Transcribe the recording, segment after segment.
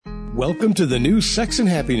Welcome to the new Sex and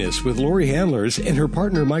Happiness with Lori Handlers and her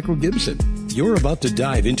partner Michael Gibson. You're about to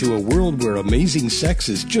dive into a world where amazing sex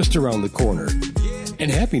is just around the corner. And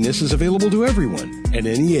happiness is available to everyone at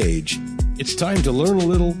any age. It's time to learn a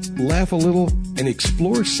little, laugh a little, and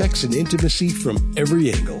explore sex and intimacy from every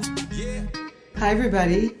angle. Hi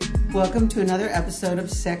everybody. Welcome to another episode of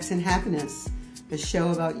Sex and Happiness, the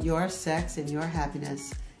show about your sex and your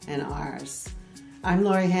happiness and ours. I'm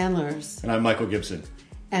Lori Handlers. And I'm Michael Gibson.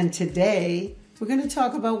 And today, we're going to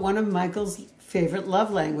talk about one of Michael's favorite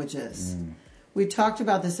love languages. We talked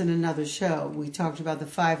about this in another show. We talked about the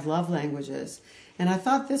 5 love languages. And I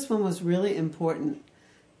thought this one was really important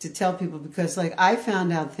to tell people because, I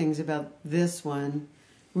found out things about this one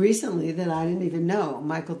recently that I didn't even know.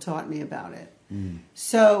 Michael taught me about it.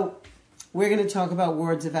 So, we're going to talk about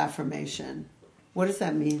words of affirmation. What does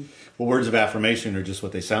that mean? Well, words of affirmation are just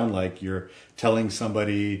what they sound like. You're telling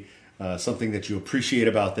somebody something that you appreciate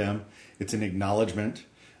about them. It's an acknowledgement.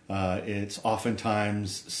 It's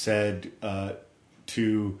oftentimes said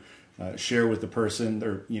to share with the person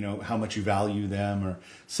or, how much you value them or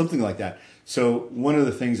something like that. So one of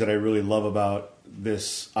the things that I really love about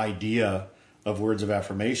this idea of words of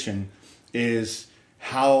affirmation is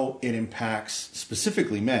how it impacts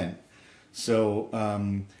specifically men. So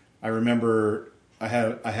I remember I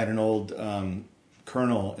had an old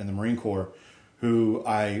colonel in the Marine Corps who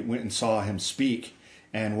I went and saw him speak.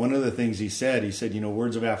 And one of the things he said,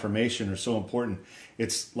 words of affirmation are so important.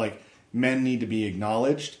 It's like men need to be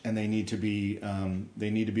acknowledged and they need to be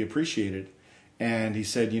appreciated. And he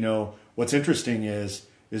said, what's interesting is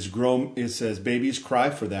it says babies cry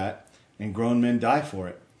for that and grown men die for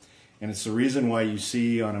it. And it's the reason why you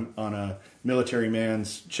see on a military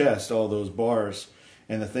man's chest all those bars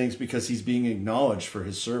and the things, because he's being acknowledged for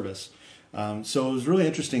his service. So it was really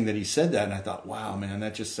interesting that he said that, and I thought, wow, man,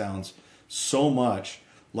 that just sounds so much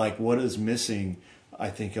like what is missing, I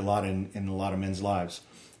think, a lot in a lot of men's lives.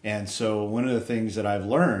 And so one of the things that I've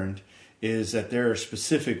learned is that there are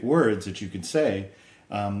specific words that you can say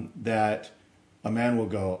that a man will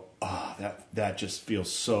go, that just feels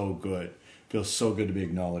so good. Feels so good to be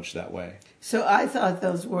acknowledged that way. So I thought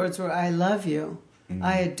those words were, I love you,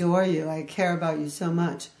 I adore you, I care about you so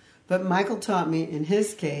much. But Michael taught me, in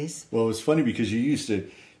his case... Well, it was funny because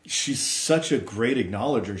she's such a great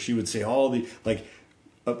acknowledger. She would say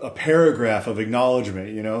a paragraph of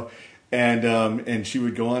acknowledgement, and she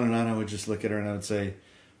would go on and on. I would just look at her and I would say,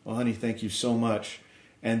 "Oh, honey, thank you so much."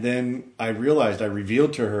 And then I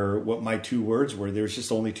revealed to her what my 2 words were. There was just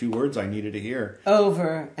only 2 words I needed to hear.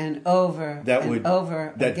 Over and over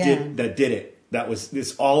over again. That did it.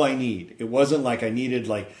 That's all I need. It wasn't like I needed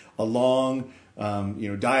a long...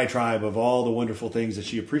 diatribe of all the wonderful things that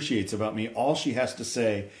she appreciates about me. All she has to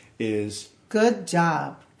say is... Good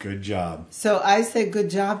job. Good job. So I say good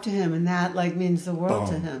job to him, and that means the world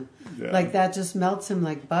to him. Yeah. That just melts him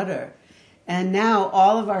like butter. And now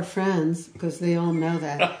all of our friends, because they all know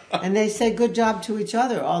that, and they say good job to each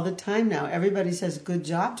other all the time now. Everybody says good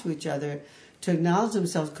job to each other to acknowledge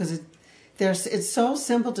themselves, because it's so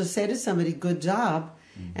simple to say to somebody good job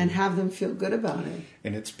and have them feel good about it.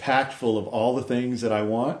 And it's packed full of all the things that I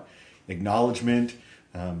want: acknowledgement,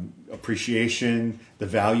 appreciation, the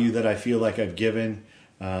value that I feel like I've given.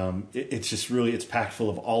 It's just really, it's packed full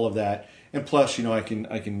of all of that. And plus, I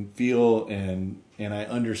can feel and I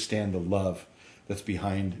understand the love that's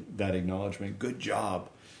behind that acknowledgement. Good job.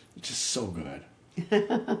 It's just so good.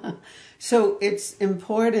 So it's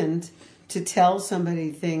important to tell somebody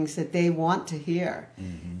things that they want to hear.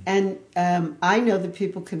 And I know that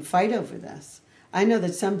people can fight over this. I know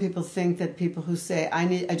that some people think that people who say,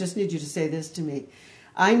 I just need you to say this to me.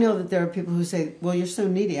 I know that there are people who say, well, you're so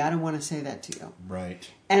needy, I don't want to say that to you. Right.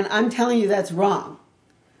 And I'm telling you that's wrong.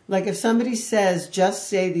 If somebody says, just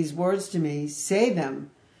say these words to me, say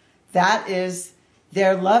them. That is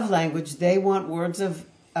their love language. They want words of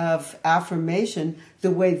affirmation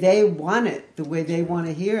the way they want it, the way they want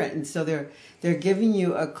to hear it. And so they're giving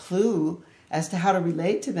you a clue as to how to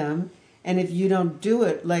relate to them. And if you don't do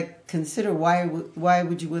it, consider why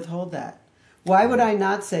would you withhold that? Why would I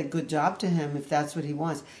not say good job to him if that's what he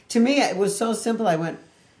wants? To me, it was so simple.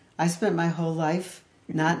 I spent my whole life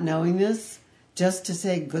not knowing this, just to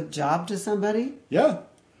say good job to somebody. Yeah.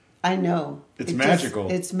 I know. It's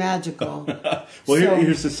magical. It's magical. Well,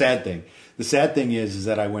 here's the sad thing. The sad thing is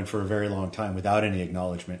that I went for a very long time without any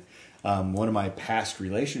acknowledgement. One of my past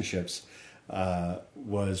relationships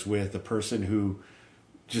was with a person who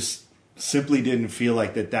just simply didn't feel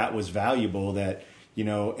like that was valuable, that,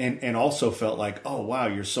 and also felt like, oh, wow,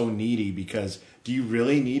 you're so needy, because do you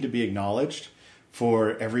really need to be acknowledged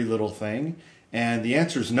for every little thing? And the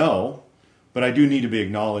answer is no. but I do need to be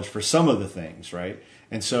acknowledged for some of the things, right?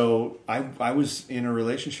 And so I was in a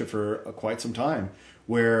relationship for quite some time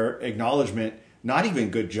where acknowledgement, not even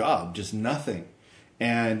good job, just nothing.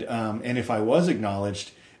 And if I was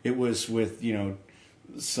acknowledged, it was with,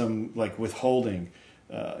 some like withholding,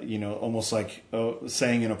 almost like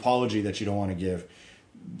saying an apology that you don't want to give.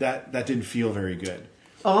 That didn't feel very good.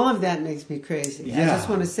 All of that makes me crazy. Yeah. I just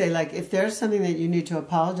want to say, like, if there's something that you need to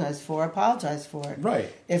apologize for it.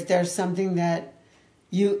 Right. If there's something that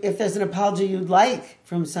if there's an apology you'd like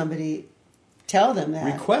from somebody, tell them that.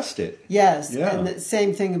 Request it. Yes. Yeah. And the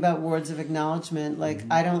same thing about words of acknowledgement. Like,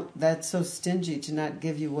 that's so stingy to not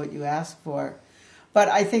give you what you ask for. But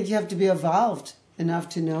I think you have to be evolved enough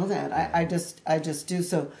to know that. I just do.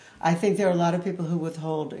 So I think there are a lot of people who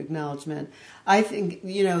withhold acknowledgement. I think,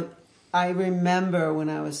 I remember when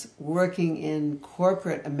I was working in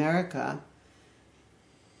corporate America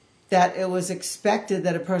that it was expected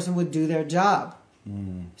that a person would do their job.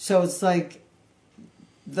 So it's like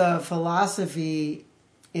the philosophy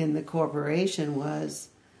in the corporation was,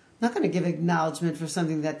 I'm not going to give acknowledgement for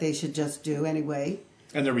something that they should just do anyway.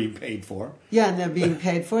 And they're being paid for. Yeah, and they're being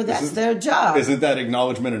paid for. That's their job. Isn't that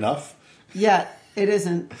acknowledgement enough? Yeah, it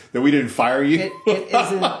isn't. That we didn't fire you? It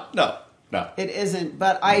isn't. No. It isn't.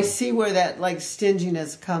 But I see where that like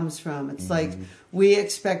stinginess comes from. It's like we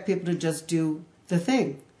expect people to just do the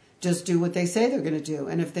thing. Just do what they say they're going to do.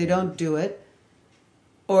 And if they don't do it,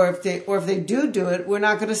 or if they do it, we're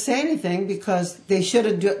not going to say anything because they should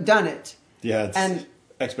have done it. Yeah, and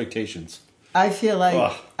expectations. I feel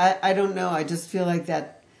like, I don't know, I just feel like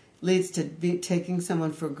that leads to taking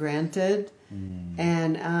someone for granted.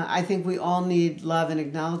 And I think we all need love and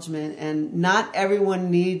acknowledgement, and not everyone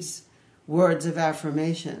needs words of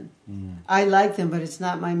affirmation. I like them, but it's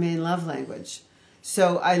not my main love language.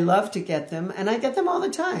 So I love to get them, and I get them all the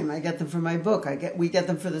time. I get them for my book. We get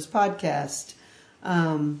them for this podcast.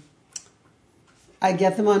 I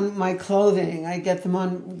get them on my clothing. I get them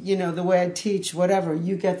on, the way I teach, whatever.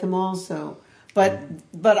 You get them also. But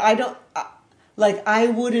I don't, I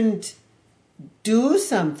wouldn't do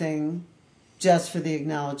something just for the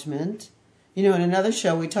acknowledgement. In another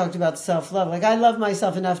show we talked about self-love. Like, I love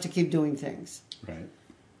myself enough to keep doing things. Right.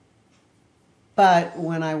 But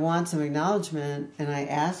when I want some acknowledgement and I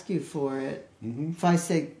ask you for it, if I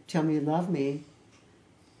say, tell me you love me,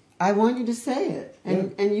 I want you to say it.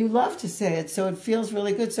 And you love to say it, so it feels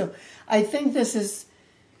really good. So I think this is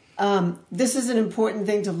an important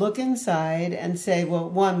thing to look inside and say, well,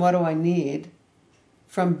 one, what do I need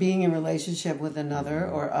from being in a relationship with another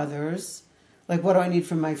or others? Like, what do I need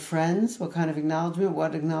from my friends? What kind of acknowledgement?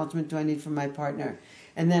 What acknowledgement do I need from my partner?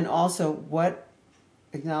 And then also, what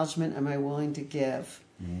acknowledgement am I willing to give?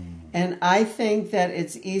 And I think that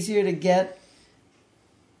it's easier to get,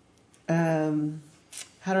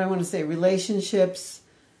 how do I want to say, relationships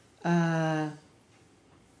moisturized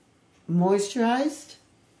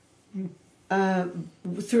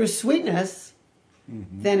through sweetness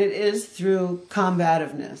than it is through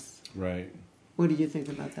combativeness. Right. What do you think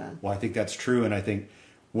about that? Well, I think that's true, and I think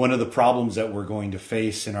one of the problems that we're going to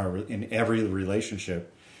face in every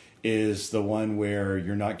relationship is the one where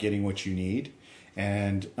you're not getting what you need,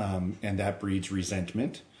 and that breeds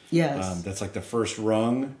resentment. Yes, that's like the first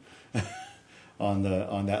rung on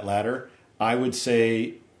that ladder. I would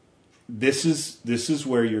say this is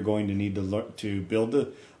where you're going to need to learn to build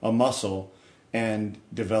a muscle and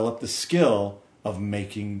develop the skill of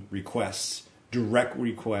making requests, direct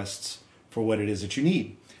requests for what it is that you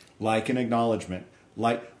need, like an acknowledgement.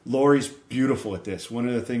 Like, Lori's beautiful at this. One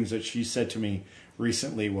of the things that she said to me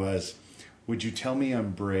recently was, "Would you tell me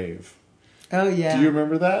I'm brave?" Oh yeah. Do you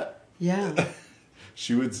remember that? Yeah.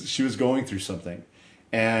 She was going through something,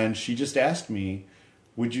 and she just asked me,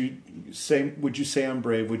 Would you say I'm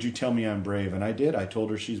brave? Would you tell me I'm brave? And I did. I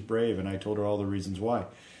told her she's brave, and I told her all the reasons why.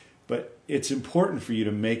 But it's important for you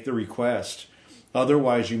to make the request.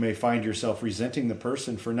 Otherwise, you may find yourself resenting the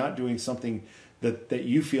person for not doing something that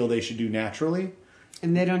you feel they should do naturally.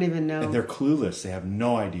 And they don't even know. And they're clueless. They have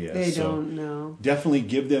no idea. They don't know. Definitely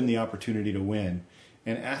give them the opportunity to win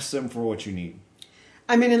and ask them for what you need.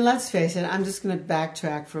 I mean, and let's face it, I'm just going to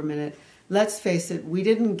backtrack for a minute. Let's face it, we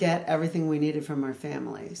didn't get everything we needed from our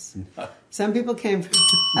families. Some people came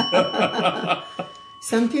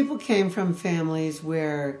from families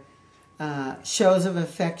where shows of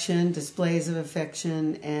affection, displays of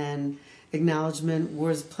affection, and acknowledgement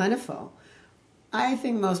was plentiful. I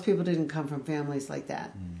think most people didn't come from families like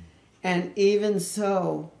that. And even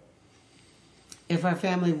so, if our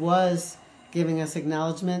family was giving us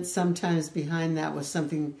acknowledgement, sometimes behind that was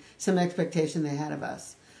some expectation they had of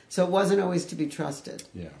us. So it wasn't always to be trusted.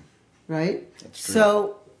 Yeah. Right? That's true.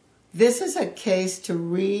 So This is a case to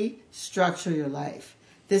restructure your life.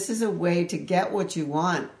 This is a way to get what you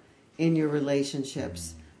want in your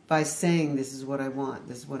relationships by saying, this is what I want,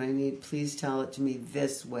 this is what I need, please tell it to me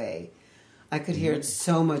this way. I could hear it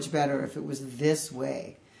so much better if it was this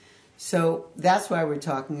way. So that's why we're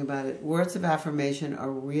talking about it. Words of affirmation are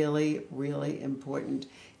really, really important,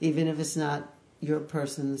 even if it's not your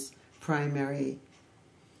person's primary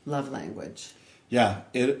love language. Yeah,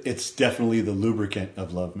 it's definitely the lubricant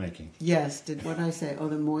of lovemaking. Yes. What did I say? Oh,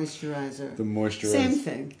 the moisturizer. The moisturizer. Same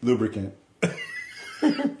thing. Lubricant.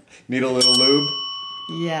 Need a little lube?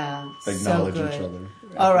 Yeah. Acknowledge so good. each other.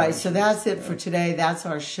 All right, so that's it for today. That's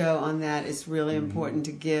our show on that. It's really important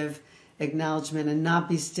to give acknowledgement and not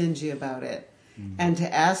be stingy about it. And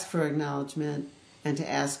to ask for acknowledgement and to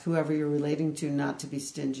ask whoever you're relating to not to be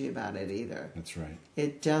stingy about it either. That's right.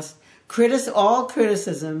 It just, all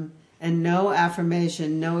criticism and no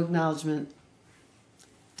affirmation, no acknowledgement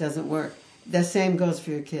doesn't work. The same goes for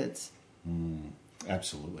your kids.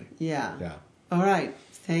 Absolutely. Yeah. Yeah. All right.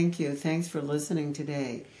 Thank you. Thanks for listening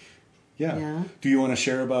today. Yeah. Do you want to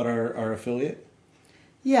share about our affiliate?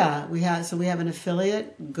 Yeah, we have an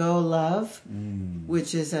affiliate, Go Love,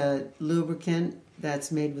 which is a lubricant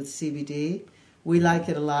that's made with CBD. We like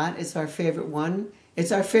it a lot. It's our favorite one.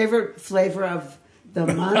 It's our favorite flavor of the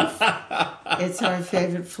month. It's our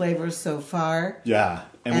favorite flavor so far. Yeah,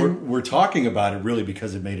 and we're talking about it really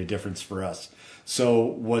because it made a difference for us. So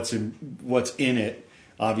what's in it,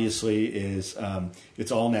 obviously, is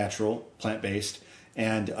it's all natural, plant-based.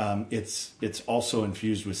 And it's also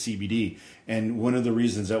infused with CBD. And one of the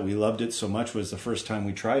reasons that we loved it so much was the first time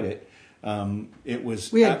we tried it.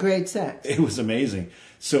 We had great sex. It was amazing.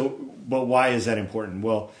 So, but why is that important?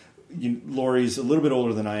 Well, Lori's a little bit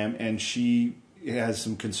older than I am, and she has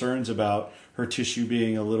some concerns about her tissue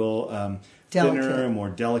being a little thinner and more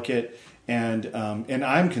delicate. And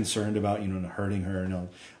I'm concerned about hurting her. No,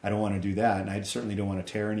 I don't want to do that, and I certainly don't want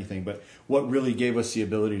to tear anything. But what really gave us the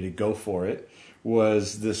ability to go for it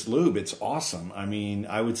was this lube. It's awesome. I mean,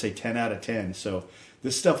 I would say 10 out of 10. So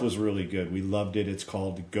this stuff was really good. We loved it. It's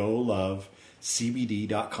called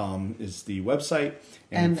GoLoveCBD.com is the website.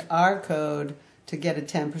 And our code to get a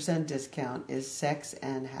 10% discount is Sex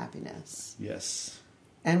and Happiness. Yes.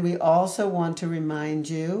 And we also want to remind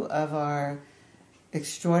you of our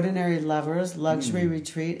Extraordinary Lovers Luxury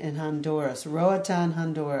Retreat in Honduras, Roatan,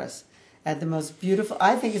 Honduras, at the most beautiful,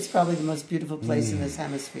 I think it's probably the most beautiful place in this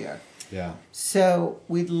hemisphere. Yeah. So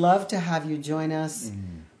we'd love to have you join us.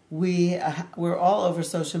 We're all over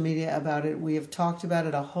social media about it. We have talked about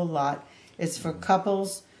it a whole lot. It's for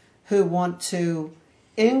couples who want to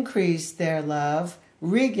increase their love,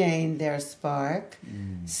 regain their spark,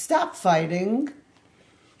 stop fighting,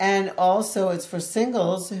 and also it's for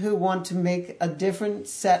singles who want to make a different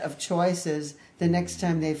set of choices the next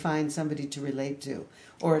time they find somebody to relate to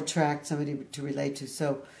or attract somebody to relate to.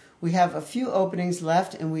 So we have a few openings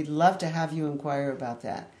left, and we'd love to have you inquire about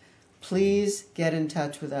that. Please get in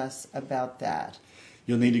touch with us about that.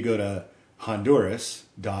 You'll need to go to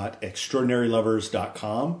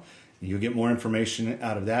honduras.extraordinarylovers.com. You'll get more information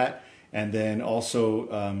out of that. And then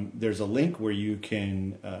also there's a link where you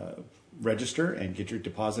can register and get your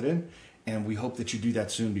deposit in. And we hope that you do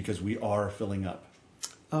that soon because we are filling up.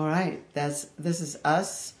 All right. This is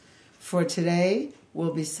us for today.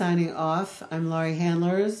 We'll be signing off. I'm Laurie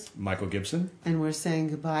Handlers. Michael Gibson. And we're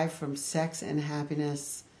saying goodbye from Sex and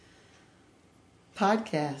Happiness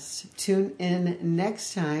podcast. Tune in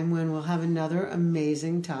next time when we'll have another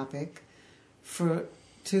amazing topic to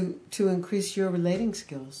increase your relating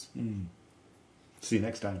skills. See you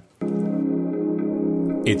next time.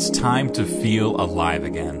 It's time to feel alive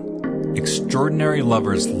again. Extraordinary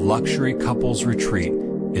Lovers Luxury Couples Retreat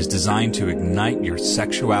is designed to ignite your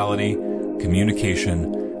sexuality,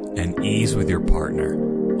 communication, and ease with your partner,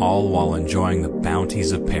 all while enjoying the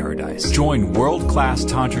bounties of paradise. Join world-class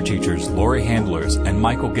Tantra teachers Laurie Handlers and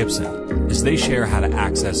Michael Gibson as they share how to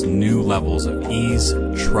access new levels of ease,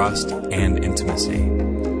 trust, and intimacy.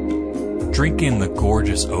 Drink in the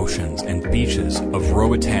gorgeous oceans and beaches of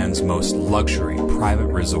Roatan's most luxury private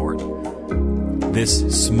resort.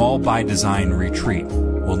 This small-by-design retreat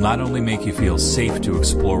will not only make you feel safe to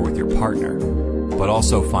explore with your partner, but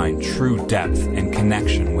also find true depth and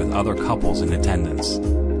connection with other couples in attendance.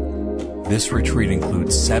 This retreat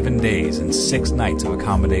includes 7 days and 6 nights of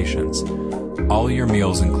accommodations, all your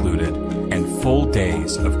meals included, and full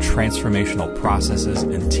days of transformational processes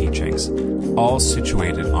and teachings, all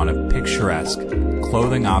situated on a picturesque,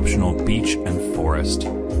 clothing-optional beach and forest.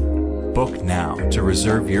 Book now to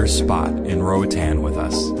reserve your spot in Roatan with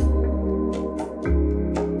us.